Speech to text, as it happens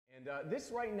And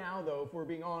this right now, though, if we're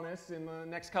being honest, in the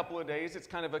next couple of days, it's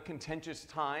kind of a contentious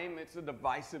time. It's a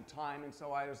divisive time. And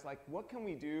so I was like, what can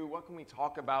we do? What can we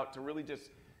talk about to really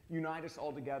just unite us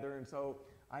all together? And so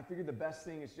I figured the best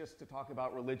thing is just to talk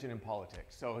about religion and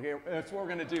politics. So here, that's what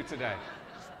we're going to do today.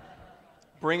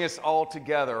 Bring us all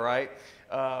together, right?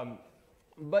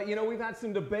 But, you know, we've had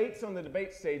some debates on the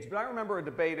debate stage, but I remember a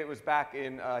debate, it was back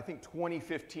in, I think,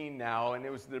 2015 now, and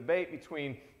it was the debate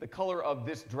between the color of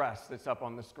this dress that's up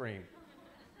on the screen.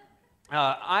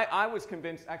 I was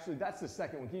convinced, actually, that's the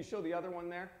second one. Can you show the other one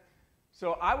there?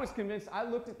 So I was convinced, I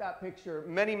looked at that picture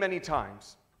many, many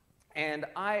times, and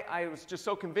I was just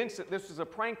so convinced that this was a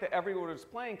prank that everyone was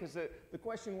playing, because the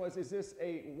question was, is this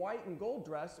a white and gold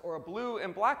dress or a blue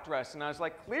and black dress? And I was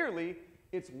like, clearly,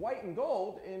 it's white and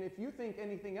gold, and if you think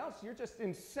anything else, you're just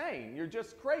insane. You're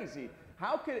just crazy.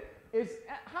 How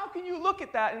can you look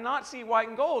at that and not see white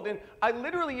and gold? And I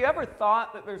literally ever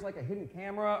thought that there's like a hidden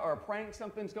camera or a prank,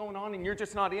 something's going on, and you're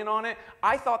just not in on it.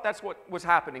 I thought that's what was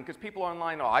happening, because people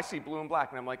online, oh, I see blue and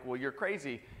black, and I'm like, well, you're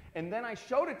crazy. And then I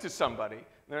showed it to somebody, and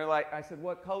they're like, I said,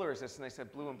 what color is this? And they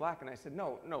said, blue and black. And I said,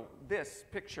 no, this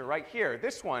picture right here,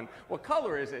 this one, what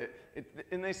color is it?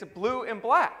 And they said, blue and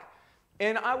black.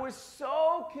 And I was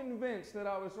so convinced that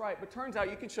I was right. But turns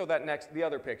out, you can show that next, the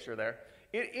other picture there.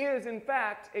 It is, in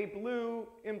fact, a blue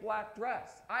and black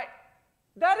dress.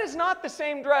 That is not the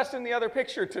same dress in the other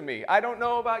picture to me. I don't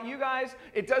know about you guys.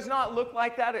 It does not look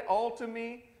like that at all to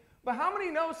me. But how many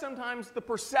know sometimes the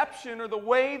perception or the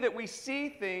way that we see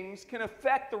things can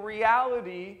affect the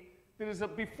reality that is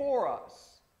before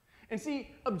us? And see,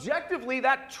 objectively,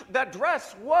 that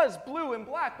dress was blue and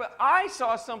black, but I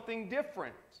saw something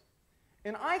different.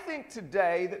 And I think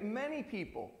today that many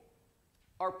people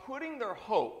are putting their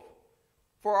hope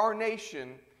for our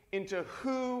nation into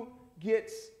who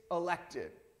gets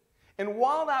elected. And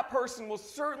while that person will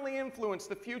certainly influence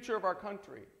the future of our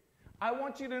country, I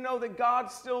want you to know that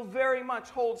God still very much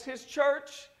holds His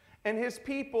church and His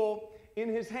people in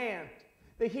His hand.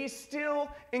 That He's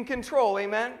still in control,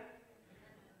 amen?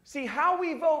 See, how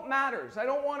we vote matters. I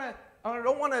don't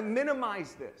want to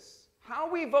minimize this.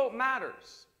 How we vote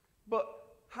matters. But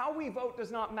how we vote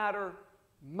does not matter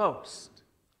most.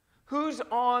 Who's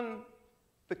on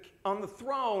the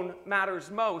throne matters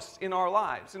most in our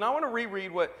lives. And I want to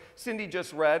reread what Cindy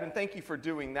just read, and thank you for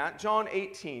doing that. John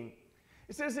 18.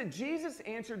 It says that Jesus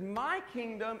answered, my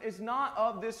kingdom is not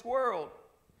of this world.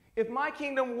 If my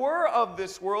kingdom were of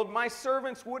this world, my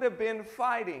servants would have been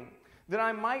fighting, that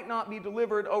I might not be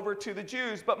delivered over to the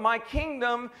Jews. But my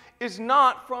kingdom is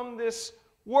not from this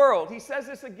world. He says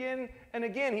this again and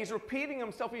again. He's repeating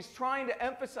himself. He's trying to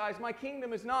emphasize, my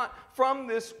kingdom is not from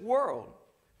this world.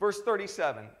 Verse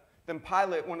 37, then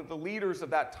Pilate, one of the leaders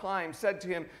of that time, said to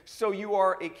him, so you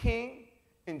are a king?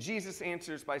 And Jesus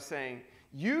answers by saying,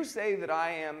 you say that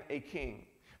I am a king.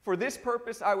 For this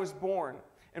purpose I was born,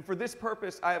 and for this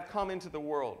purpose I have come into the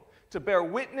world, to bear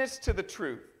witness to the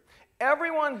truth.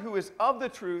 Everyone who is of the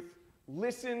truth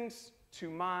listens to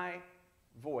my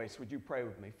voice. Would you pray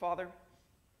with me? Father,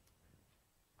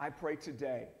 I pray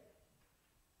today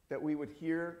that we would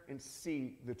hear and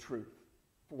see the truth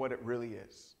for what it really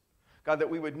is. God, that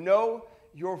we would know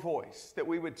your voice, that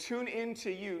we would tune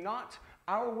into you, not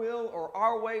our will or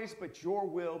our ways, but your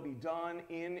will be done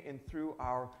in and through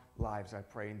our lives, I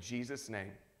pray in Jesus'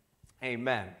 name.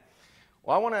 Amen.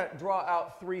 Well, I want to draw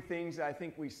out three things that I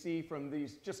think we see from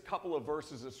these just couple of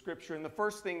verses of Scripture. And the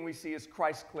first thing we see is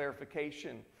Christ's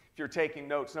clarification. If you're taking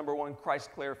notes, number one, Christ's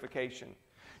clarification.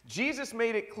 Jesus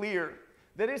made it clear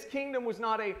that his kingdom was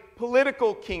not a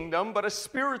political kingdom, but a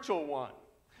spiritual one.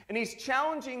 And he's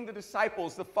challenging the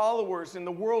disciples, the followers, and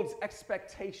the world's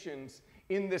expectations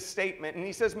in this statement. And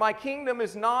he says, my kingdom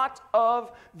is not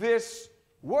of this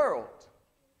world.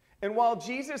 And while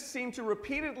Jesus seemed to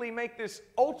repeatedly make this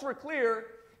ultra clear,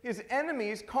 his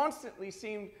enemies constantly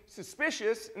seemed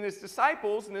suspicious, and his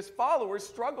disciples and his followers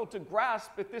struggled to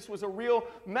grasp if this was a real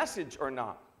message or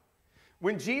not.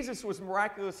 When Jesus was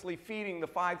miraculously feeding the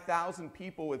 5,000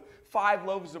 people with 5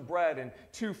 loaves of bread and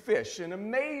 2 fish, an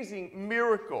amazing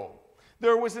miracle,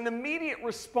 there was an immediate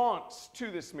response to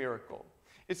this miracle.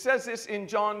 It says this in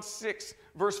John 6,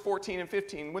 verse 14 and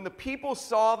 15. When the people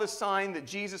saw the sign that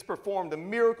Jesus performed, the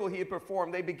miracle he had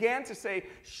performed, they began to say,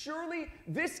 surely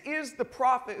this is the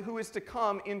prophet who is to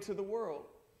come into the world.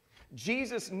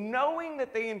 Jesus, knowing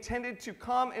that they intended to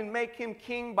come and make him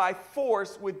king by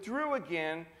force, withdrew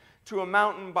again to a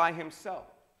mountain by himself.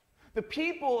 The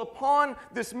people, upon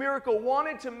this miracle,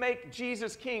 wanted to make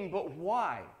Jesus king, but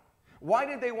why? Why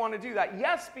did they want to do that?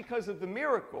 Yes, because of the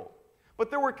miracle. But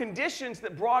there were conditions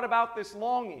that brought about this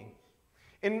longing.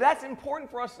 And that's important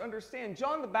for us to understand.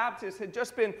 John the Baptist had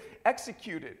just been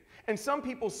executed. And some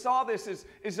people saw this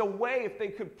as a way, if they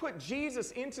could put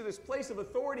Jesus into this place of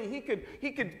authority,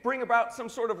 he could bring about some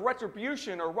sort of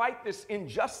retribution or right this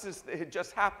injustice that had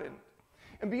just happened.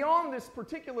 And beyond this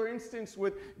particular instance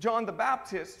with John the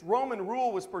Baptist, Roman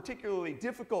rule was particularly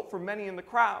difficult for many in the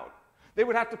crowd. They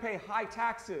would have to pay high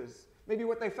taxes, maybe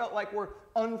what they felt like were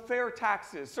unfair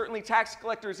taxes. Certainly tax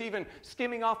collectors even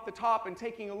skimming off the top and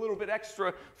taking a little bit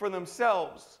extra for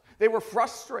themselves. They were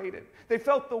frustrated. They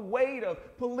felt the weight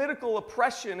of political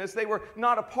oppression as they were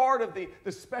not a part of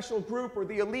the special group or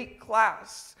the elite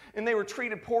class, and they were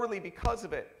treated poorly because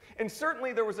of it. And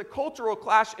certainly there was a cultural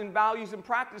clash in values and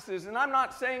practices, and I'm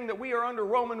not saying that we are under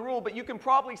Roman rule, but you can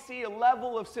probably see a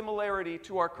level of similarity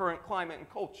to our current climate and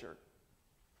culture.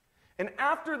 And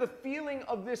after the feeling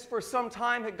of this for some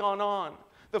time had gone on,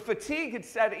 the fatigue had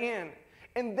set in,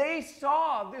 and they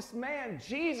saw this man,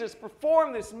 Jesus,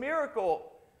 perform this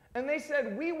miracle, and they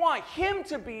said, we want him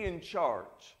to be in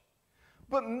charge,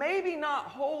 but maybe not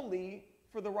wholly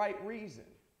for the right reason.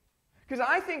 Because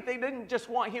I think they didn't just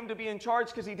want him to be in charge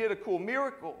because he did a cool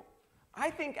miracle. I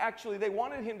think actually they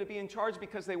wanted him to be in charge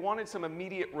because they wanted some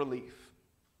immediate relief.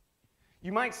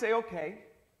 You might say, okay,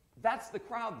 that's the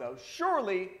crowd though.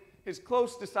 Surely his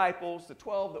close disciples, the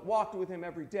 12 that walked with him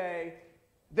every day,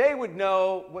 they would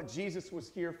know what Jesus was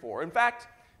here for. In fact,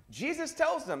 Jesus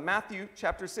tells them, Matthew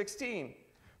chapter 16,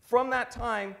 from that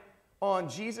time on,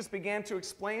 Jesus began to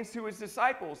explain to his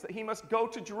disciples that he must go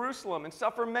to Jerusalem and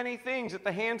suffer many things at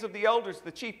the hands of the elders,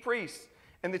 the chief priests,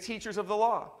 and the teachers of the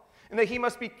law, and that he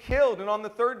must be killed and on the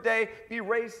third day be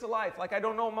raised to life. Like, I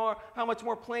don't know how much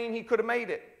more plain he could have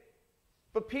made it.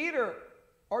 But Peter,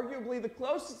 arguably the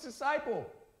closest disciple,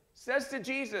 says to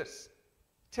Jesus,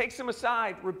 takes him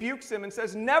aside, rebukes him, and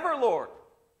says, never, Lord,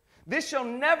 this shall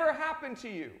never happen to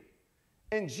you.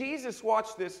 And Jesus,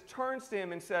 watch this, turns to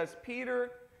him and says,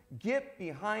 Peter, get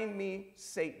behind me,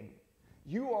 Satan.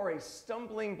 You are a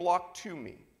stumbling block to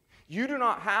me. You do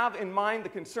not have in mind the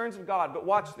concerns of God, but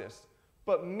watch this,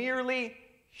 but merely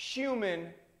human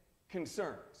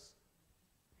concerns.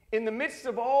 In the midst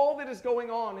of all that is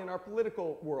going on in our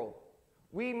political world,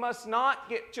 we must not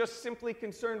get just simply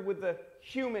concerned with the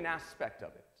human aspect of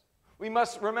it. We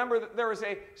must remember that there is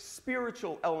a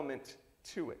spiritual element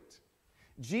to it.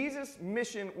 Jesus'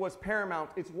 mission was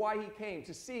paramount. It's why he came,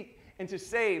 to seek and to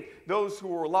save those who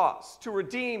were lost, to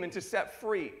redeem and to set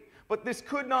free. But this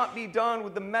could not be done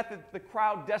with the method the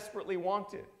crowd desperately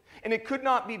wanted. And it could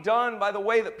not be done by the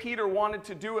way that Peter wanted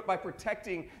to do it, by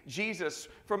protecting Jesus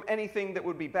from anything that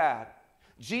would be bad.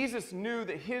 Jesus knew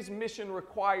that his mission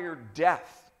required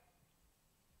death.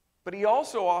 But he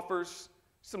also offers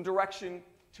some direction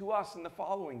to us in the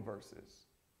following verses.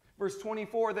 Verse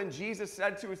 24, then Jesus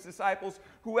said to his disciples,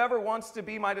 whoever wants to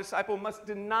be my disciple must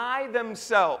deny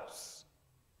themselves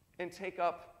and take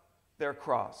up their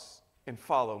cross and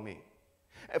follow me.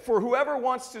 For whoever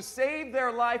wants to save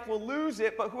their life will lose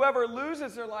it, but whoever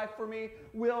loses their life for me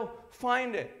will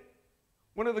find it.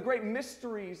 One of the great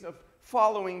mysteries of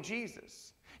following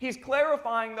Jesus. He's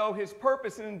clarifying, though, his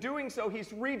purpose, and in doing so, he's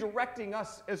redirecting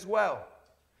us as well.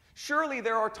 Surely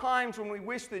there are times when we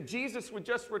wish that Jesus would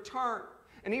just return,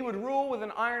 and he would rule with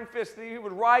an iron fist, that he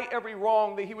would right every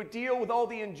wrong, that he would deal with all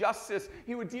the injustice,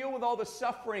 he would deal with all the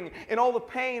suffering and all the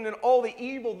pain and all the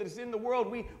evil that is in the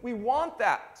world. We want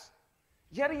that.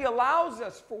 Yet he allows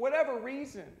us, for whatever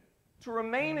reason, to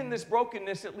remain in this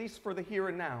brokenness, at least for the here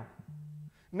and now.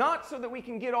 Not so that we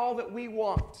can get all that we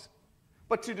want,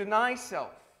 but to deny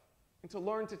self and to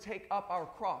learn to take up our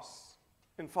cross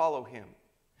and follow him.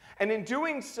 And in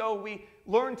doing so, we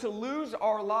learn to lose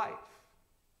our life,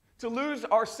 to lose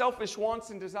our selfish wants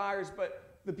and desires,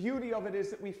 but the beauty of it is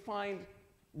that we find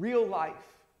real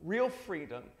life, real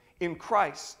freedom in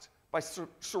Christ by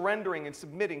surrendering and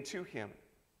submitting to him.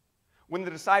 When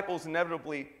the disciples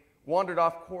inevitably wandered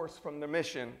off course from their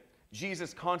mission,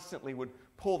 Jesus constantly would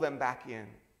pull them back in.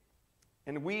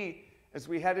 And we, as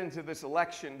we head into this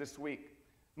election this week,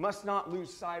 must not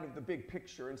lose sight of the big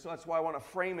picture. And so that's why I want to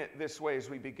frame it this way as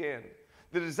we begin.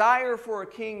 The desire for a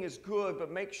king is good,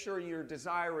 but make sure you're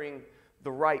desiring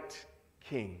the right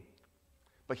king.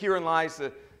 But herein lies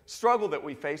the struggle that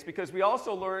we face, because we got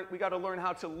to learn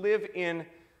how to live in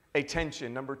a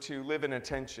tension. Number 2, live in a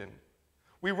tension.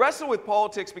 We wrestle with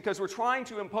politics because we're trying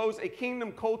to impose a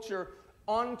kingdom culture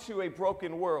onto a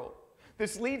broken world.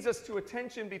 This leads us to a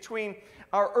tension between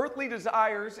our earthly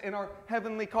desires and our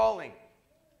heavenly calling.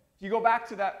 You go back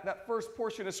to that first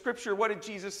portion of Scripture, what did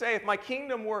Jesus say? If my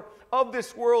kingdom were of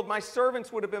this world, my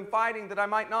servants would have been fighting that I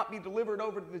might not be delivered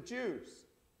over to the Jews.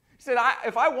 He said,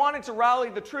 if I wanted to rally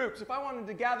the troops, if I wanted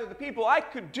to gather the people, I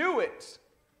could do it.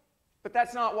 But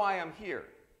that's not why I'm here.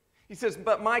 He says,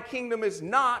 but my kingdom is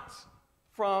not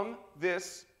from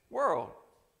this world.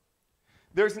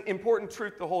 There's an important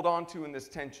truth to hold on to in this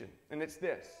tension, and it's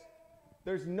this.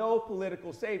 There's no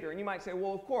political savior. And you might say,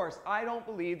 well, of course, I don't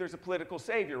believe there's a political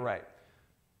savior, right?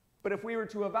 But if we were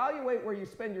to evaluate where you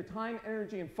spend your time,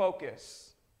 energy, and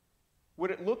focus, would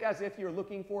it look as if you're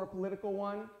looking for a political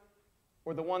one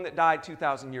or the one that died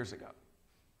 2,000 years ago?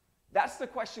 That's the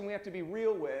question we have to be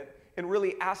real with and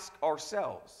really ask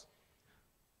ourselves.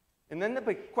 And then the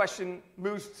big question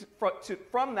moves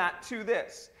from that to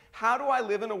this. How do I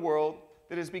live in a world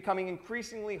that is becoming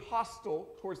increasingly hostile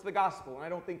towards the gospel? And I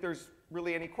don't think there's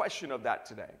really any question of that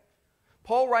today.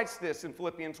 Paul writes this in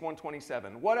Philippians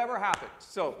 1:27. Whatever happens.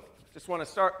 So just want to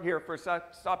stop here for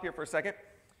a second.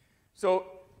 So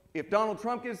if Donald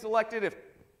Trump gets elected, if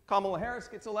Kamala Harris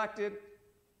gets elected,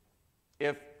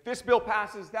 if this bill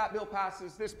passes, that bill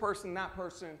passes, this person, that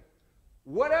person,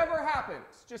 whatever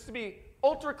happens, just to be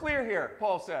ultra clear here,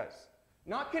 Paul says,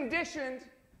 not conditioned.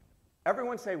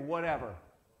 Everyone say whatever.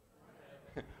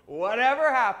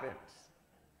 Whatever happens.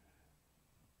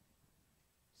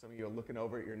 Some of you are looking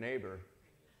over at your neighbor.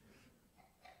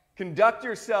 Conduct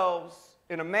yourselves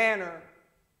in a manner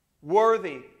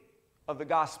worthy of the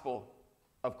gospel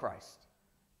of Christ.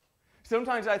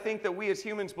 Sometimes I think that we as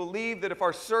humans believe that if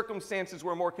our circumstances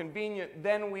were more convenient,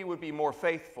 then we would be more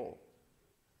faithful.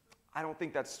 I don't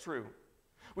think that's true.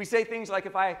 We say things like,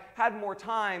 if I had more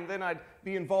time, then I'd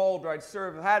be involved or I'd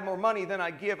serve. If I had more money, then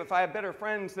I'd give. If I had better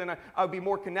friends, then I would be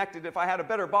more connected. If I had a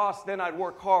better boss, then I'd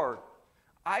work hard.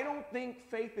 I don't think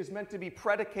faith is meant to be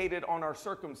predicated on our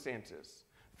circumstances.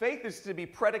 Faith is to be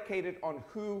predicated on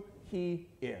who He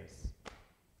is.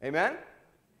 Amen?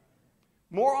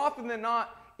 More often than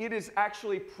not, it is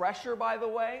actually pressure, by the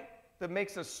way, that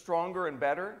makes us stronger and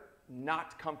better,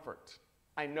 not comfort.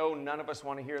 I know none of us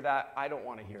want to hear that. I don't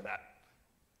want to hear that.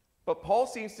 But Paul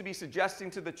seems to be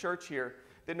suggesting to the church here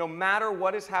that no matter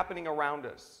what is happening around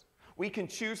us, we can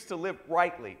choose to live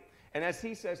rightly. And as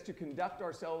he says, to conduct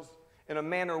ourselves in a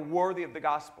manner worthy of the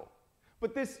gospel.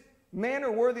 But this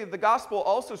manner worthy of the gospel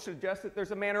also suggests that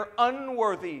there's a manner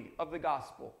unworthy of the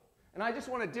gospel. And I just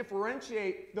want to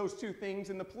differentiate those two things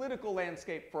in the political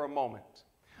landscape for a moment.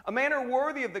 A manner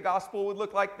worthy of the gospel would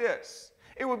look like this.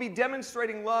 It would be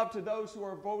demonstrating love to those who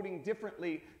are voting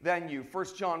differently than you,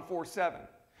 1 John 4:7.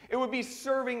 It would be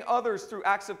serving others through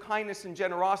acts of kindness and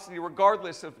generosity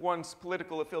regardless of one's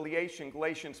political affiliation,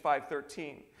 Galatians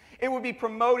 5:13. It would be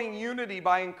promoting unity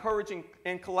by encouraging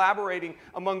and collaborating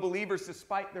among believers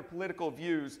despite their political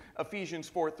views, Ephesians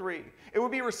 4:3. It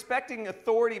would be respecting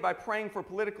authority by praying for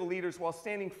political leaders while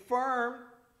standing firm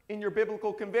in your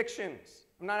biblical convictions.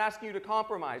 I'm not asking you to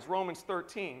compromise, Romans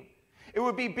 13. It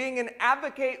would be being an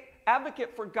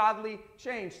advocate for godly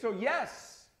change. So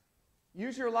yes,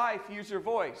 use your life, use your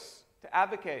voice to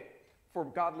advocate for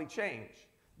godly change.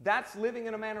 That's living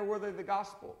in a manner worthy of the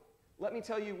gospel. Let me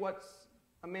tell you what's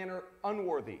a manner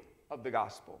unworthy of the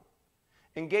gospel.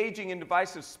 Engaging in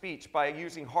divisive speech by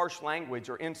using harsh language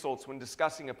or insults when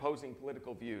discussing opposing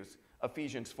political views,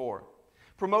 Ephesians 4.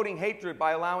 Promoting hatred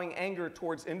by allowing anger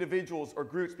towards individuals or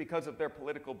groups because of their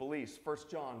political beliefs, 1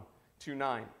 John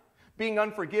 2:9. Being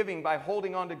unforgiving by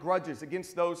holding on to grudges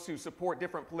against those who support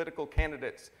different political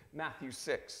candidates, Matthew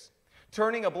 6.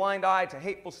 Turning a blind eye to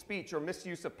hateful speech or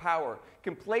misuse of power.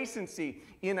 Complacency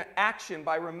in action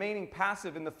by remaining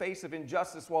passive in the face of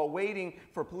injustice while waiting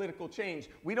for political change.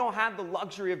 We don't have the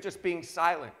luxury of just being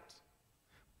silent.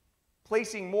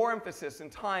 Placing more emphasis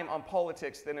and time on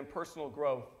politics than in personal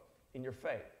growth in your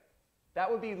faith. That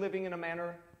would be living in a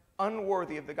manner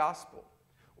unworthy of the gospel.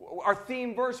 Our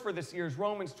theme verse for this year is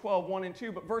Romans 12:1 and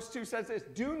 2, but verse 2 says this: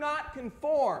 do not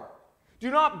conform, do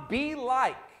not be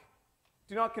like,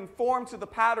 do not conform to the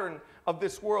pattern of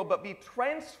this world, but be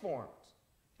transformed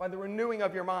by the renewing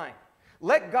of your mind.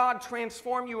 Let God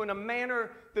transform you in a manner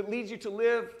that leads you to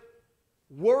live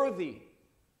worthy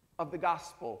of the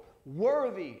gospel,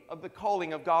 worthy of the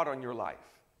calling of God on your life.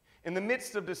 In the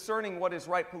midst of discerning what is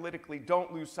right politically,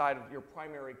 don't lose sight of your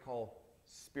primary call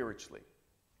spiritually.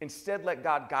 Instead, let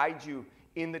God guide you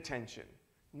in the tension,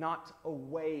 not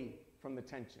away from the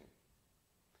tension.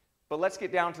 But let's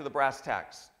get down to the brass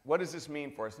tacks. What does this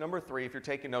mean for us? Number 3, if you're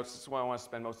taking notes, this is where I want to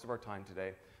spend most of our time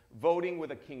today. Voting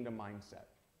with a kingdom mindset.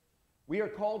 We are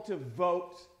called to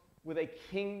vote with a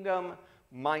kingdom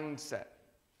mindset.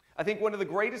 I think one of the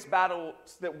greatest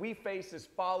battles that we face as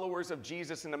followers of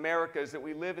Jesus in America is that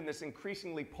we live in this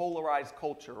increasingly polarized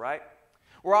culture, right?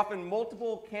 Where often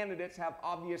multiple candidates have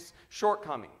obvious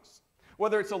shortcomings.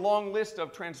 Whether it's a long list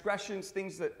of transgressions,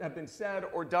 things that have been said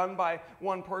or done by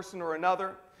one person or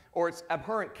another, or it's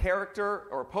abhorrent character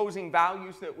or opposing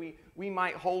values that we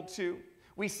might hold to.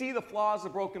 We see the flaws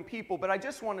of broken people, but I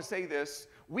just want to say this.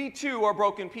 We too are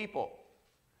broken people.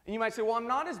 And you might say, well, I'm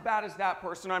not as bad as that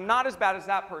person, or I'm not as bad as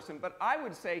that person, but I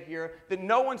would say here that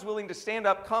no one's willing to stand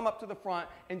up, come up to the front,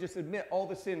 and just admit all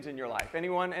the sins in your life.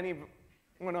 Anyone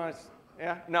else?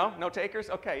 Yeah? No? No takers?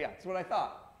 Okay, yeah, that's what I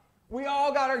thought. We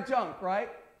all got our junk, right?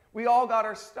 We all got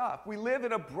our stuff. We live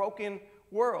in a broken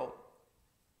world.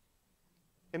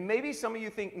 And maybe some of you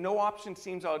think no option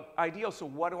seems ideal, so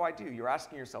what do I do? You're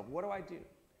asking yourself, what do I do?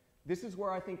 This is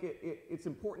where I think it's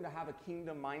important to have a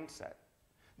kingdom mindset.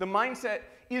 The mindset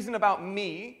isn't about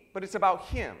me, but it's about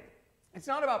Him. It's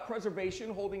not about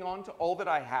preservation, holding on to all that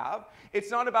I have.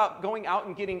 It's not about going out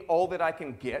and getting all that I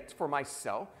can get for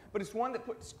myself, but it's one that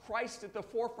puts Christ at the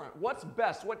forefront. What's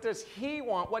best? What does He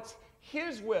want? What's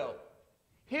His will?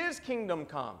 His kingdom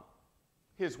come.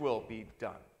 His will be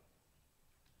done.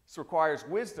 This requires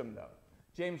wisdom, though.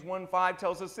 James 1:5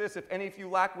 tells us this: if any of you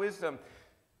lack wisdom,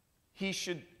 he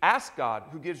should ask God,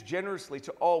 who gives generously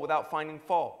to all without finding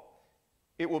fault.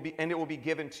 It will be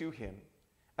given to him.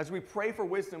 As we pray for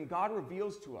wisdom, God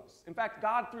reveals to us. In fact,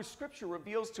 God, through Scripture,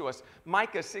 reveals to us.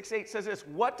 Micah 6:8 says this: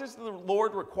 what does the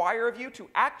Lord require of you? To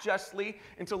act justly,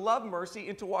 and to love mercy,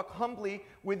 and to walk humbly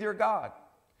with your God.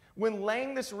 When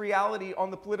laying this reality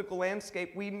on the political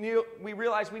landscape, we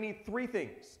realize we need three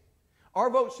things. Our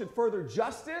vote should further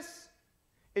justice,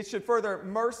 it should further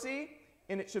mercy,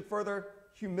 and it should further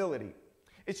humility.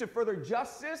 It should further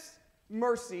justice,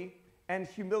 mercy, and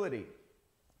humility.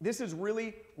 This is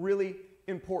really, really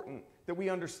important that we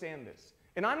understand this.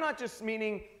 And I'm not just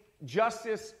meaning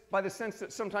justice by the sense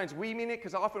that sometimes we mean it,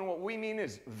 because often what we mean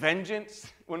is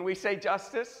vengeance when we say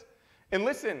justice. And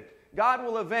listen, God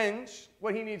will avenge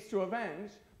what He needs to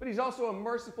avenge, but He's also a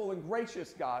merciful and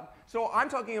gracious God. So I'm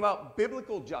talking about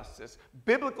biblical justice,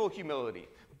 biblical humility,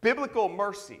 biblical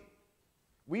mercy.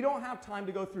 We don't have time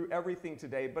to go through everything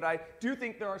today, but I do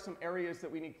think there are some areas that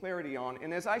we need clarity on.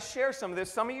 And as I share some of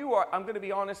this, some of you are, I'm going to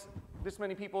be honest, this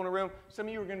many people in a room, some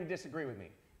of you are going to disagree with me.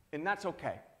 And that's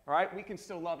okay, all right? We can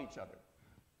still love each other.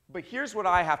 But here's what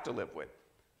I have to live with.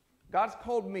 God's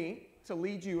called me to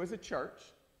lead you as a church.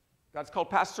 God's called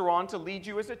Pastor Ron to lead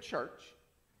you as a church.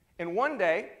 And one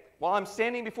day, while I'm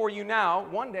standing before you now,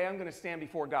 one day I'm going to stand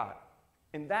before God.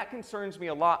 And that concerns me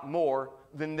a lot more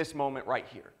than this moment right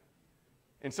here.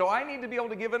 And so I need to be able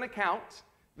to give an account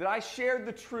that I shared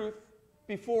the truth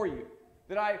before you,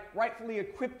 that I rightfully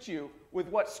equipped you with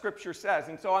what Scripture says.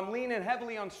 And so I'm leaning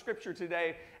heavily on Scripture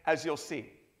today, as you'll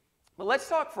see. But let's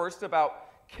talk first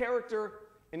about character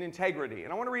and integrity.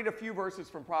 And I want to read a few verses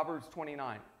from Proverbs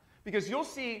 29, because you'll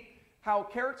see how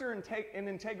character and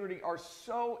integrity are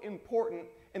so important,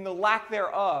 and the lack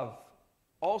thereof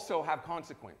also have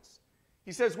consequence.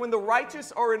 He says, when the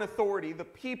righteous are in authority, the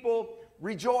people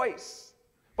rejoice.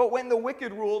 But when the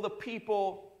wicked rule, the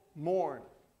people mourn.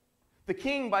 The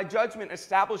king by judgment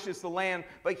establishes the land,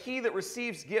 but he that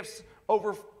receives gifts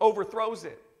overthrows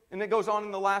it. And it goes on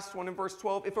in the last one in verse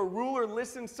 12. If a ruler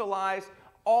listens to lies,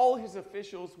 all his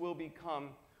officials will become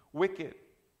wicked.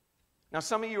 Now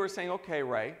some of you are saying, okay,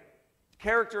 Ray,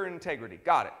 character and integrity,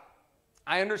 got it.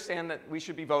 I understand that we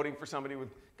should be voting for somebody with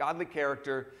godly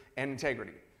character and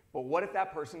integrity. But what if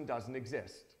that person doesn't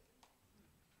exist?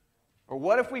 Or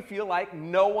what if we feel like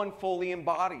no one fully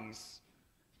embodies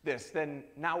this? Then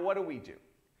now what do we do?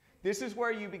 This is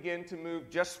where you begin to move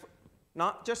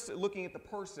not just looking at the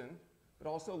person, but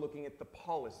also looking at the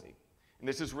policy. And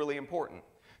this is really important.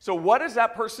 So what has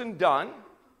that person done?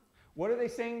 What are they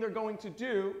saying they're going to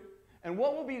do? And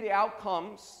what will be the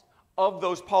outcomes of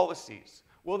those policies?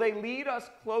 Will they lead us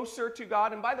closer to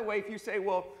God? And by the way, if you say,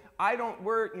 well,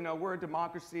 we're a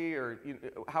democracy, or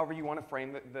however you want to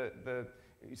frame the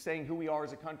saying who we are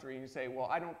as a country, and you say, well,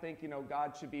 I don't think,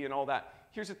 God should be and all that.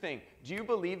 Here's the thing. Do you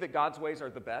believe that God's ways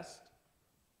are the best?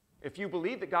 If you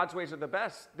believe that God's ways are the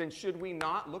best, then should we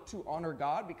not look to honor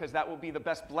God? Because that will be the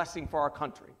best blessing for our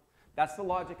country. That's the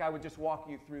logic I would just walk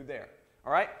you through there.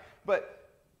 All right? But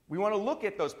we want to look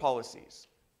at those policies.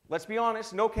 Let's be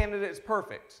honest, no candidate is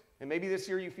perfect. And maybe this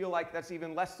year you feel like that's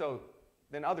even less so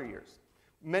than other years.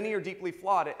 Many are deeply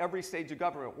flawed at every stage of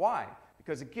government. Why?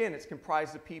 Because, again, it's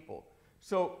comprised of people.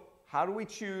 So how do we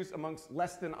choose amongst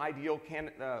less than ideal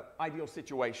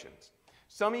situations?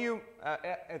 Some of you,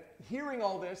 hearing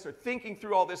all this or thinking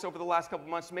through all this over the last couple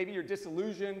of months, maybe you're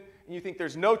disillusioned and you think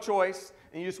there's no choice,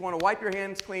 and you just want to wipe your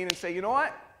hands clean and say, you know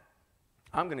what?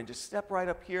 I'm going to just step right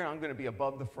up here and I'm going to be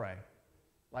above the fray.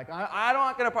 Like, I'm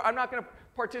not going to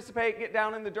participate, get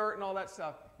down in the dirt and all that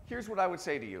stuff. Here's what I would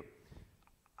say to you.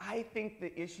 I think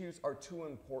the issues are too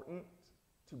important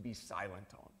to be silent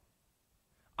on.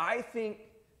 I think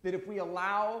that if we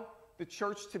allow the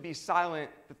church to be silent,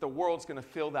 that the world's going to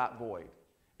fill that void.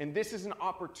 And this is an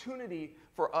opportunity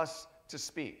for us to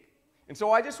speak. And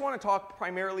so I just want to talk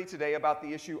primarily today about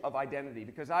the issue of identity,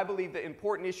 because I believe that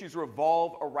important issues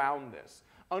revolve around this.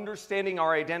 Understanding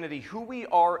our identity, who we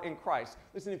are in Christ.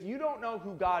 Listen, if you don't know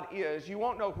who God is, you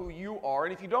won't know who you are.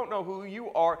 And if you don't know who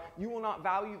you are, you will not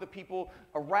value the people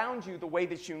around you the way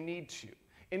that you need to.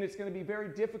 And it's going to be very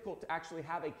difficult to actually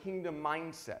have a kingdom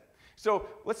mindset. So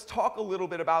let's talk a little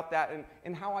bit about that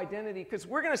and how identity, because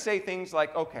we're going to say things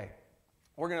like, okay,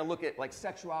 we're going to look at like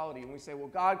sexuality, and we say, well,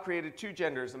 God created two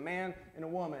genders, a man and a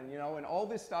woman, you know, and all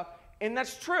this stuff. And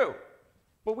that's true.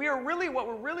 But what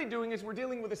we're really doing is we're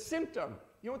dealing with a symptom.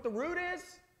 You know what the root is?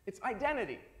 It's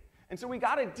identity. And so we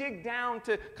got to dig down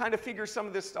to kind of figure some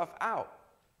of this stuff out.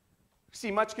 We see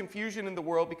much confusion in the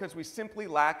world because we simply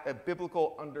lack a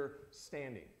biblical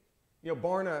understanding. You know,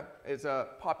 Barna is a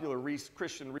popular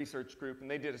Christian research group, and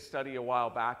they did a study a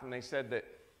while back, and they said that,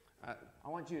 I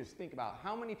want you to think about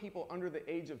how many people under the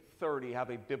age of 30 have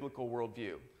a biblical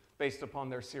worldview based upon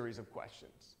their series of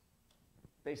questions.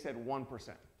 They said 1%.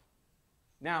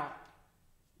 Now,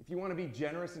 if you want to be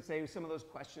generous and say some of those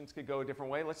questions could go a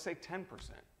different way, let's say 10%.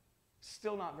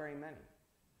 Still not very many.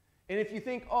 And if you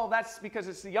think, oh, that's because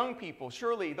it's the young people,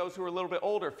 surely those who are a little bit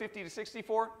older, 50 to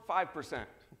 64, 5%.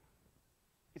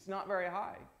 It's not very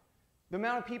high. The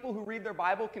amount of people who read their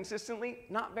Bible consistently,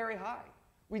 not very high.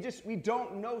 We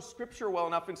don't know Scripture well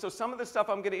enough, and so some of the stuff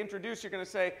I'm going to introduce, you're going to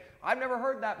say, I've never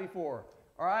heard that before,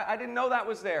 or I didn't know that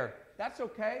was there. That's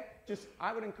okay.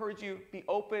 I would encourage you, be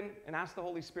open and ask the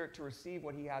Holy Spirit to receive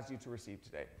what he has you to receive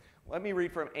today. Let me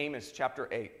read from Amos chapter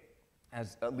 8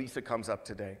 as Lisa comes up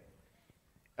today.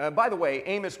 By the way,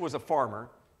 Amos was a farmer,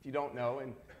 if you don't know,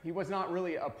 and he was not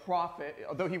really a prophet.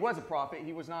 Although he was a prophet,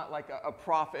 he was not like a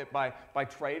prophet by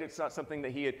trade. It's not something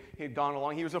that he had gone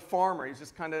along. He was a farmer. He was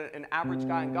just kind of an average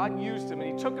guy, and God used him,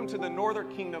 and he took him to the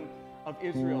northern kingdom of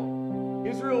Israel.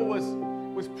 Israel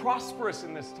was prosperous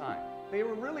in this time. They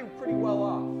were really pretty well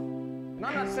off. And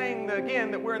I'm not saying,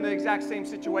 that we're in the exact same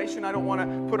situation. I don't want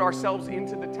to put ourselves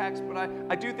into the text, but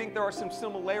I do think there are some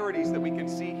similarities that we can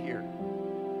see here.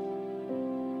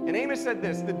 And Amos said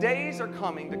this, "The days are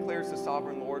coming, declares the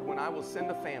sovereign Lord, when I will send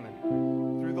a famine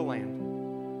through the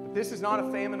land. But this is not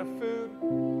a famine of food,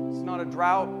 it's not a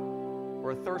drought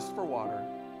or a thirst for water,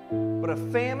 but a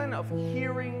famine of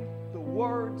hearing the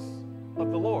words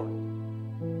of the Lord."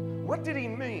 What did he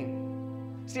mean?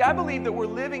 See, I believe that we're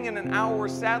living in an hour where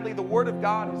sadly the Word of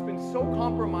God has been so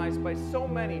compromised by so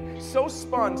many, so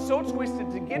spun, so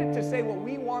twisted to get it to say what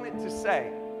we want it to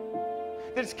say,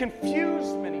 that it's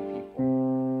confused many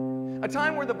people. A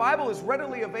time where the Bible is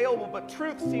readily available, but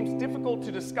truth seems difficult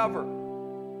to discover.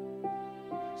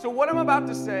 So what I'm about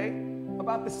to say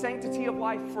about the sanctity of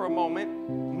life for a moment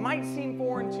might seem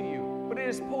foreign to you, but it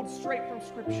is pulled straight from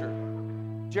Scripture.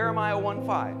 Jeremiah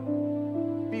 1:5.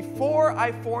 "Before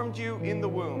I formed you in the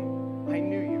womb, I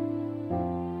knew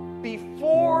you.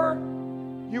 Before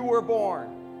you were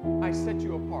born, I set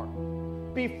you apart.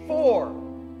 Before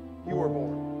you were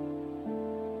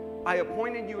born, I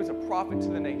appointed you as a prophet to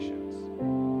the nations."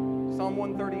 Psalm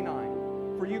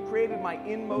 139. "For you created my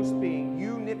inmost being.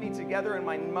 You knit me together in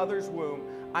my mother's womb.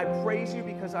 I praise you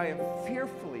because I am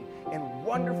fearfully and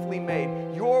wonderfully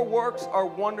made. Your works are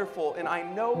wonderful, and I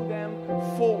know them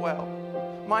full well.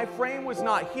 My frame was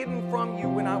not hidden from you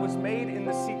when I was made in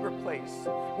the secret place,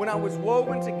 when I was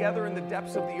woven together in the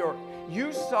depths of the earth.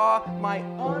 You saw my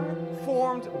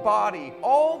unformed body.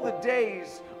 All the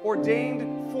days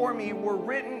ordained for me were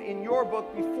written in your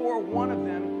book before one of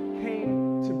them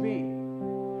came to be."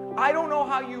 I don't know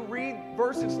how you read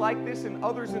verses like this and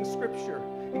others in Scripture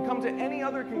and come to any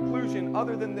other conclusion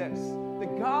other than this,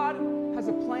 that God has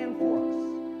a plan for us.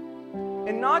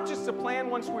 And not just a plan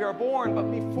once we are born,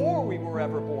 but before we were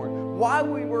ever born, while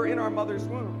we were in our mother's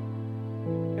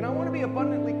womb. And I want to be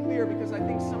abundantly clear because I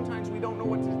think sometimes we don't know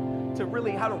what to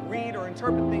really how to read or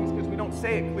interpret things because we don't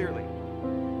say it clearly.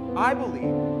 I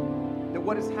believe that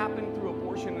what has happened through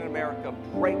abortion in America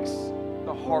breaks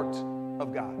the heart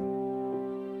of God.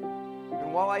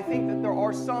 And while I think that there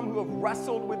are some who have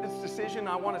wrestled with this decision,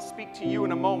 I want to speak to you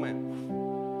in a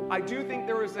moment. I do think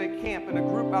there is a camp and a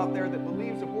group out there that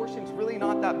believes abortion is really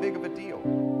not that big of a deal.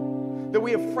 That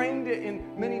we have framed it in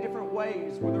many different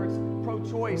ways, whether it's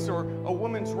pro-choice or a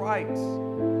woman's rights.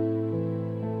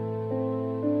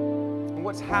 And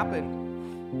what's happened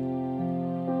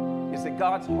is that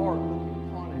God's heart looking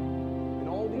upon it and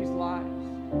all these lives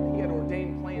that he had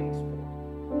ordained plans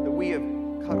for, that we have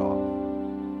cut off.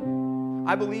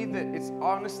 I believe that it's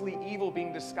honestly evil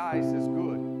being disguised as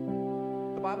good.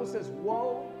 The Bible says,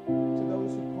 "Woe to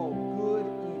those who call good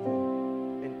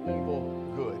evil and evil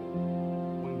good.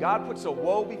 When God puts a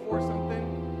woe before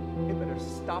something, it better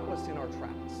stop us in our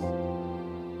tracks.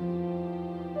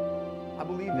 I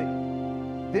believe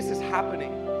that this is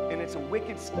happening, and it's a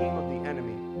wicked scheme of the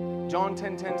enemy. John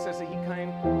 10:10 says that he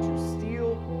came to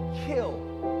steal, kill,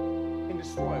 and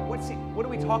destroy. What are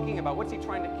we talking about? What's he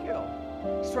trying to kill?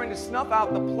 He's trying to snuff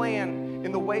out the plan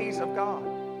in the ways of God.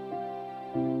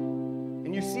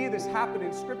 And you see this happen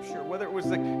in Scripture, whether it was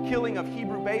the killing of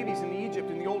Hebrew babies in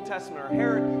Egypt in the Old Testament, or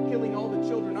Herod killing all the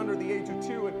children under the age of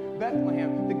 2 in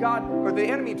Bethlehem. The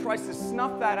enemy tries to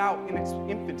snuff that out in its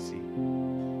infancy.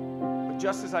 But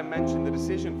just as I mentioned, the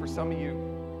decision for some of you,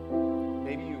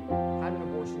 maybe you had an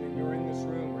abortion and you're in this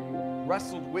room, or you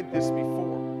wrestled with this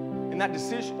before, and that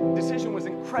decision was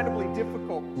incredibly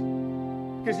difficult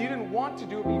because you didn't want to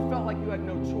do it, but you felt like you had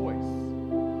no choice.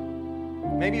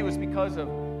 Maybe it was because of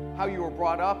how you were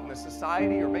brought up in the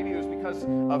society, or maybe it was because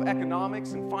of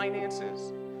economics and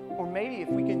finances, or maybe, if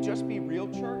we can just be real,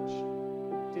 church,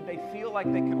 did they feel like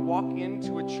they could walk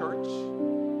into a church,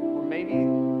 or maybe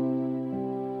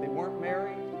they weren't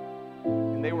married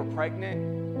and they were pregnant,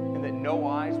 and that no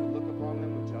eyes would look upon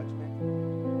them with judgment?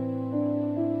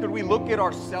 Could we look at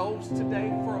ourselves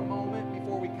today for a moment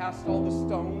before we cast all the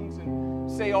stones and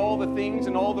say all the things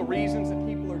and all the reasons that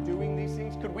people are doing these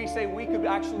things? Could we say we could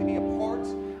actually be a part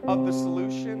of the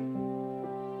solution?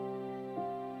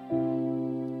 I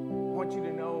want you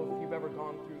to know, if you've ever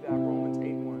gone through that, Romans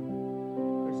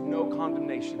 8:1, there's no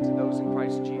condemnation to those in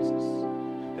Christ Jesus.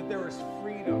 That there is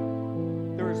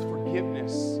freedom, there is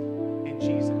forgiveness in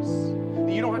Jesus.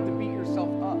 That you don't have to beat yourself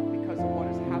up because of what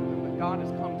has happened, but God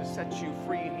has come to set you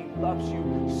free, and He loves you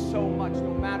so much,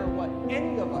 no matter what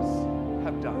any of us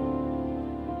have done.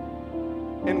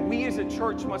 And we as a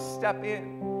church must step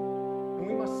in, and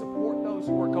we must support those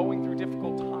who are going through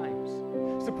difficult times.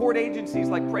 Support agencies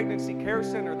like Pregnancy Care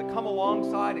Center that come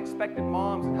alongside expectant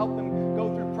moms and help them go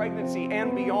through pregnancy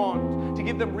and beyond, to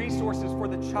give them resources for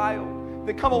the child.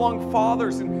 That come along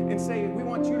fathers and say, we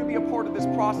want you to be a part of this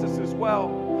process as well.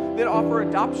 That offer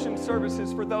adoption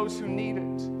services for those who need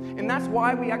it. And that's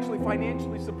why we actually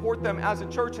financially support them as a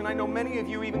church. And I know many of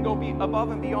you even go above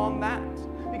and beyond that,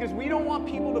 because we don't want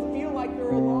people to feel like they're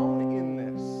alone in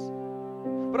this.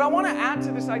 But I want to add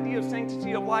to this idea of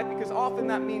sanctity of life, because often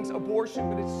that means abortion,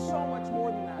 but it's so much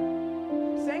more than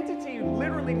that. Sanctity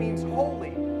literally means holy.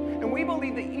 And we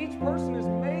believe that each person is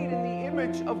made in the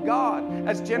image of God,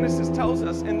 as Genesis tells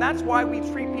us. And that's why we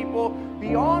treat people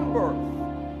beyond birth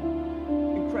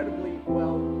incredibly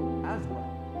well as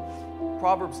well.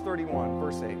 Proverbs 31,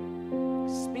 verse 8.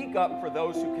 Speak up for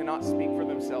those who cannot speak for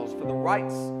themselves, for the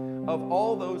rights of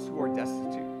all those who are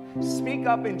destitute. Speak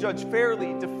up and judge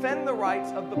fairly. Defend the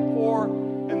rights of the poor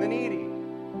and the needy.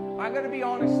 I got to be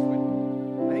honest with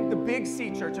you. I think the Big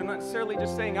C church, I'm not necessarily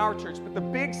just saying our church, but the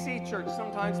Big C church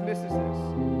sometimes misses this.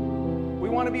 We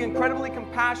want to be incredibly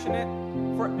compassionate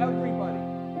for everybody,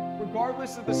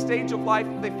 regardless of the stage of life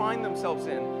that they find themselves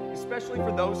in, especially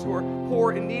for those who are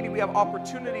poor and needy. We have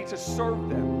opportunity to serve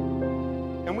them.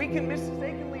 And we can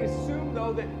mistakenly assume,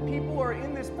 though, that people are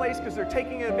in this place because they're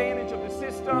taking advantage of the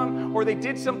system, or they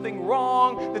did something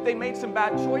wrong, that they made some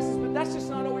bad choices, but that's just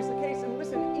not always the case. And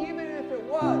listen, even if it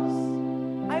was,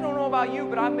 I don't know about you,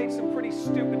 but I've made some pretty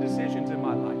stupid decisions in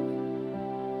my life.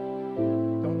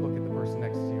 Don't look at the person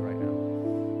next to you right now.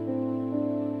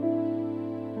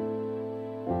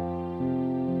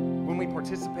 When we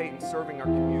participate in serving our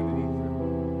community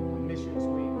through a missions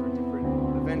week or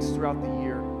different events throughout the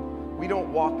year, we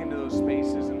don't walk into those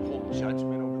spaces and hold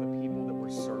judgment over the people that we're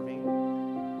serving.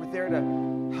 We're there to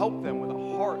help them with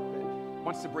a heart that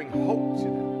wants to bring hope to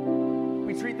them.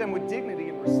 We treat them with dignity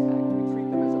and respect. We treat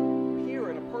them as a peer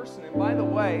and a person. And by the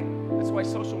way, that's why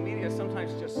social media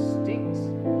sometimes just stinks,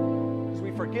 because we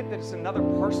forget that it's another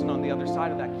person on the other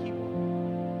side of that keyboard.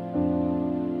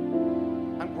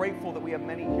 I'm grateful that we have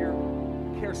many here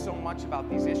who care so much about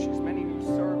these issues, many who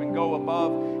serve and go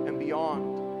above and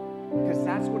beyond. Because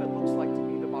that's what it looks like to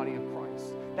be the body of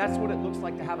Christ. That's what it looks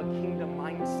like to have a kingdom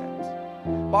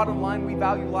mindset. Bottom line, we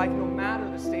value life no matter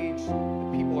the stage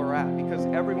that people are at, because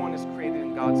everyone is created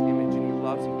in God's image, and He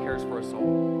loves and cares for us all.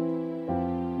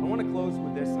 I want to close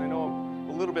with this, and I know I'm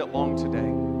a little bit long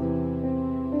today.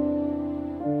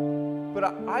 But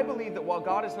I believe that while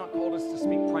God has not called us to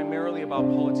speak primarily about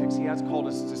politics, He has called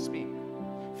us to speak,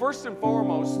 first and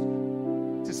foremost,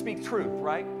 to speak truth,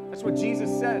 right? That's what Jesus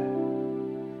said.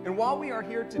 And while we are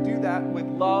here to do that with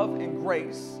love and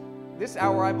grace, this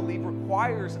hour, I believe,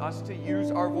 requires us to use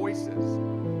our voices.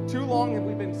 Too long have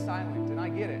we been silent, and I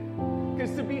get it.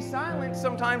 Because to be silent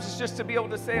sometimes is just to be able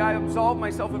to say, I absolve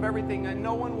myself of everything, and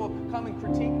no one will come and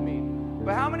critique me.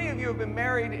 But how many of you have been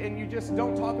married and you just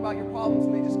don't talk about your problems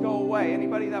and they just go away?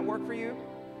 Anybody that work for you?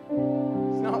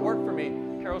 It's not work for me.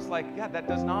 Carol's like, yeah, that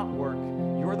does not work.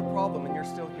 You're the problem and you're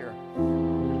still here.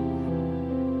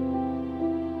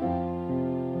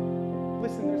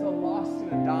 Listen, there's a lost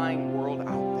and a dying world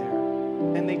out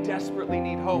there, and they desperately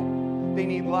need hope. They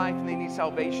need life, and they need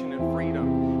salvation and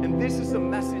freedom. And this is the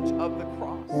message of the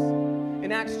cross.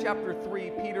 In Acts chapter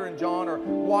 3, Peter and John are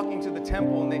walking to the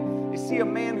temple, and they see a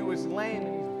man who is lame,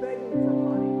 and he's begging for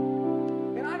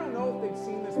money. And I don't know if they'd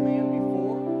seen this man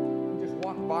before and just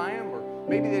walked by him, or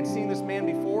maybe they'd seen this man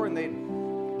before and they'd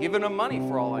given him money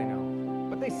for all I know.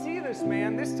 But they see this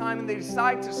man this time, and they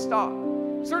decide to stop.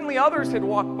 Certainly others had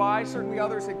walked by, certainly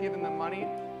others had given them money.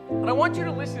 But I want you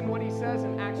to listen what he says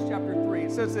in Acts chapter 3.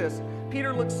 It says this: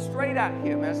 Peter looked straight at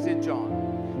him, as did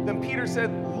John. Then Peter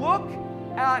said, "Look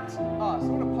at us." I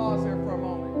want to pause there for a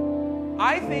moment.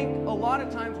 I think a lot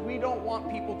of times we don't want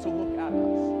people to look at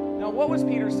us. Now, what was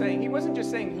Peter saying? He wasn't just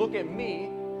saying, "Look at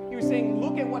me." He was saying,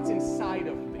 "Look at what's inside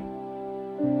of me."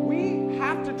 We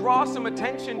have to draw some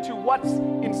attention to what's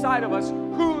inside of us,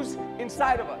 who's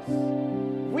inside of us.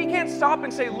 We can't stop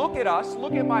and say, "Look at us,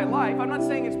 look at my life." I'm not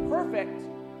saying it's perfect,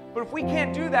 but if we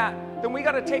can't do that, then we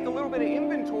got to take a little bit of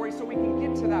inventory so we can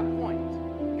get to that point.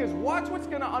 Because watch what's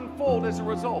going to unfold as a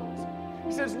result.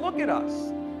 He says, "Look at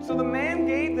us." So the man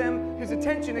gave them his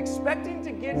attention, expecting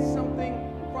to get something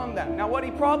from them. Now, what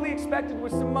he probably expected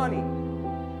was some money.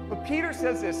 But Peter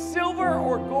says this: "Silver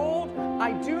or gold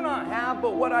I do not have,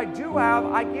 but what I do have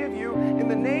I give you. In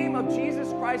the name of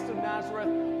Jesus Christ of Nazareth,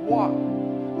 walk."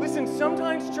 Listen,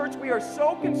 sometimes, church, we are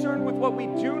so concerned with what we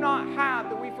do not have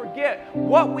that we forget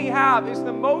what we have is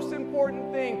the most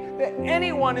important thing that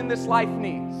anyone in this life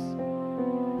needs.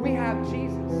 We have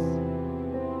Jesus.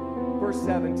 Verse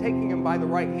 7, taking him by the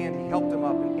right hand, he helped him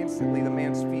up, and instantly the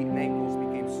man's feet and ankles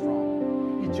became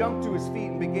strong. He jumped to his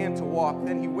feet and began to walk.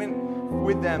 Then he went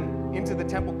with them into the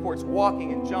temple courts,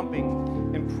 walking and jumping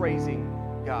and praising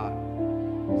God.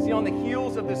 See, on the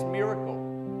heels of this miracle,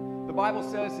 the Bible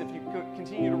says, if you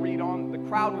continue to read on, the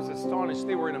crowd was astonished.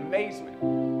 They were in amazement.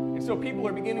 And so people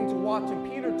are beginning to watch,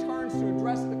 and Peter turns to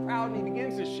address the crowd, and he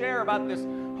begins to share about this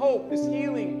hope, this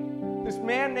healing, this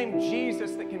man named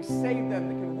Jesus that can save them,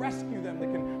 that can rescue them,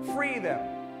 that can free them.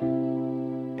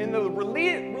 And the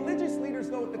religious leaders,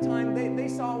 though, at the time, they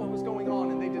saw what was going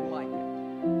on, and they didn't like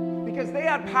it. Because they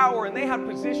had power, and they had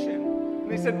position.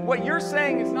 And they said, "What you're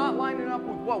saying is not lining up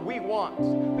with what we want.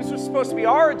 This was supposed to be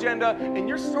our agenda, and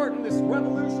you're starting this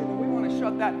revolution, and we want to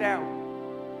shut that down."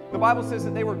 The Bible says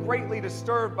that they were greatly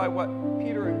disturbed by what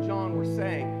Peter and John were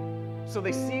saying. So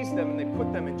they seized them and they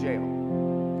put them in jail.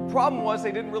 The problem was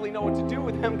they didn't really know what to do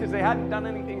with them because they hadn't done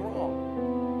anything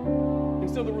wrong. And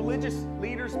so the religious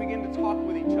leaders began to talk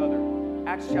with each other.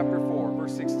 Acts chapter 4,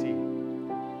 verse 16.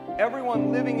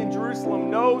 "Everyone living in Jerusalem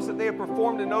knows that they have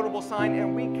performed a notable sign,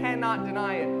 and we cannot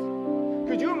deny it."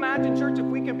 Could you imagine, church, if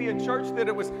we could be a church that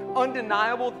it was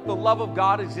undeniable that the love of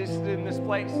God existed in this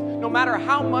place? No matter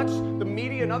how much the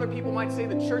media and other people might say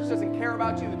the church doesn't care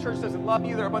about you, the church doesn't love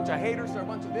you, they're a bunch of haters, they're a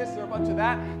bunch of this, they're a bunch of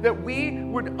that, that we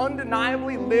would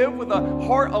undeniably live with a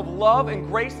heart of love and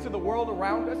grace to the world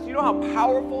around us. You know how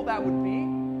powerful that would be?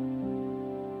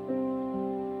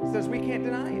 It says we can't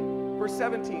deny it. Verse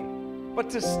 17. "But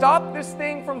to stop this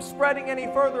thing from spreading any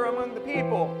further among the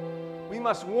people, we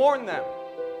must warn them."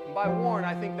 And by warn,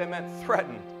 I think they meant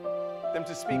threaten them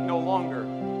to speak no longer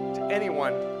to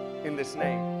anyone in this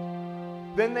name.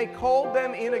 Then they called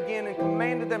them in again and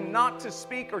commanded them not to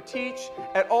speak or teach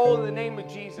at all in the name of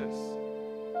Jesus.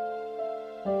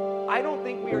 I don't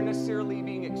think we are necessarily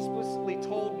being explicitly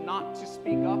told not to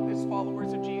speak up as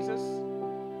followers of Jesus,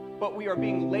 but we are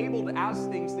being labeled as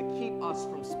things that keep us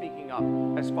from speaking up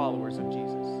as followers of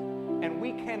Jesus. And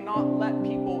we cannot let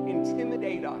people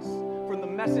intimidate us from the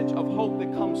message of hope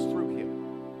that comes through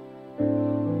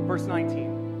him. Verse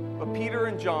 19, "But Peter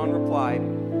and John replied,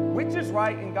 'Which is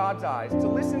right in God's eyes, to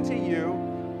listen to you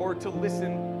or to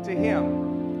listen to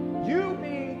him? You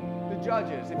be the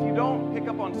judges.'" If you don't pick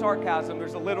up on sarcasm,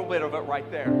 there's a little bit of it right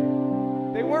there.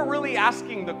 They weren't really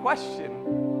asking the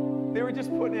question. They were just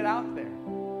putting it out there.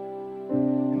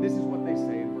 And this is what they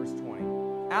say in verse 20.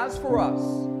 "As for us,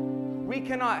 we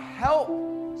cannot help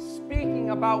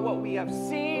speaking about what we have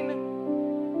seen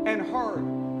and heard."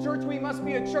 Church, we must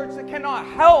be a church that cannot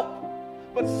help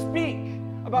but speak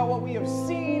about what we have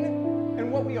seen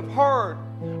and what we have heard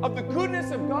of the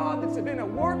goodness of God that's been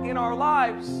at work in our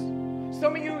lives.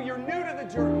 Some of you, you're new to the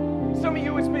journey. Some of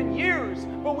you, it's been years,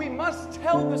 but we must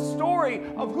tell the story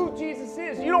of who Jesus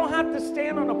is. You don't have to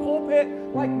stand on a pulpit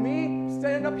like me,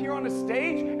 stand up here on a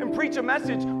stage and preach a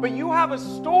message, but you have a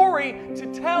story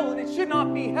to tell, and it should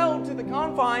not be held to the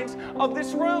confines of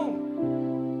this room.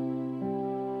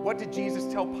 What did Jesus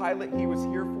tell Pilate he was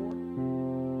here for?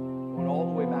 Going all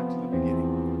the way back to the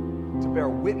beginning, to bear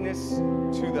witness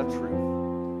to the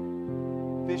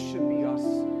truth. This should be us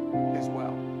as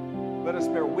well. Let us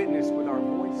bear witness with our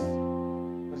voice.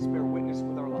 Let us bear witness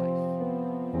with our life.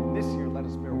 And this year, let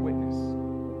us bear witness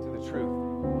to the truth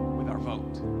with our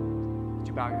vote. Would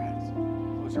you bow your heads?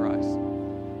 Close your eyes.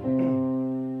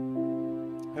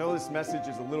 I know this message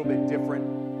is a little bit different,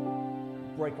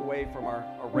 break away from our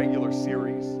regular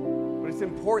series, but it's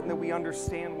important that we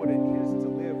understand what it is to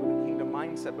live with a kingdom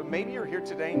mindset. But maybe you're here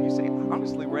today and you say,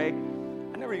 honestly, Ray,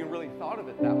 I never even really thought of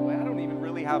it that way. I don't even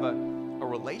really have a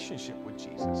relationship with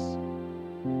Jesus.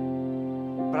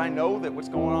 But I know that what's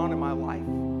going on in my life,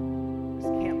 this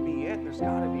can't be it. There's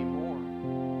got to be more.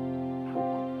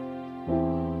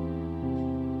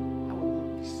 I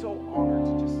would be so honored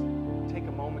to just take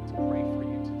a moment to pray for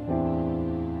you today.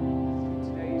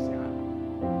 Today, you say, I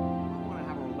want to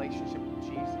have a relationship with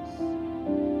Jesus.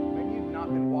 Maybe you've not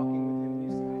been walking with him.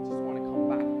 You say, I just want to come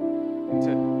back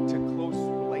into close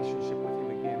relationship with him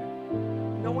again.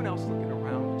 And no one else looking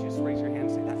around. Just raise your hand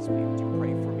and say, that's me. Would you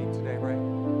pray for me today, right?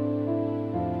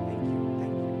 Thank you.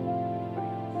 Thank you.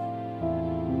 Anybody else?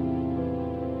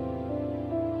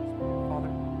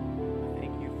 Father, I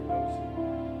thank you for those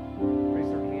who raise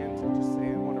their hands and just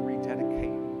say, I want to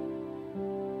rededicate,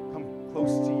 come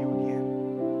close to you again.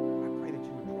 Lord, I pray that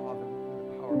you would draw them through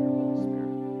the power of your Holy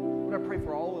Spirit. Lord, I pray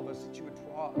for all of us that you would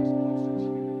draw us closer to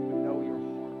you, that we would know your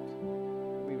heart,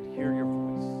 that we would hear your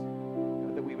voice,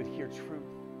 that we would hear truth.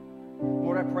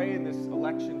 Lord, I pray in this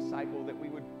election cycle that we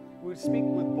would speak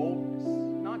with boldness,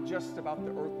 not just about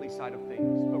the earthly side of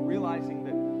things, but realizing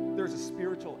that there's a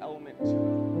spiritual element to it,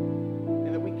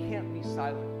 and that we can't be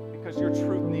silent because your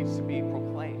truth needs to be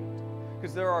proclaimed.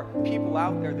 Because there are people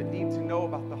out there that need to know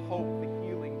about the hope, the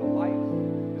healing, the life,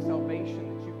 the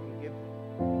salvation that you can give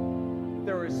them.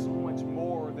 There is so much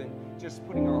more than just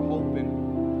putting our hope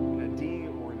in a D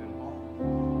or in an R.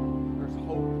 There's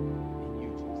hope in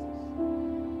you, Jesus.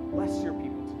 Bless your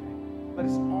people today. Let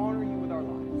us honor you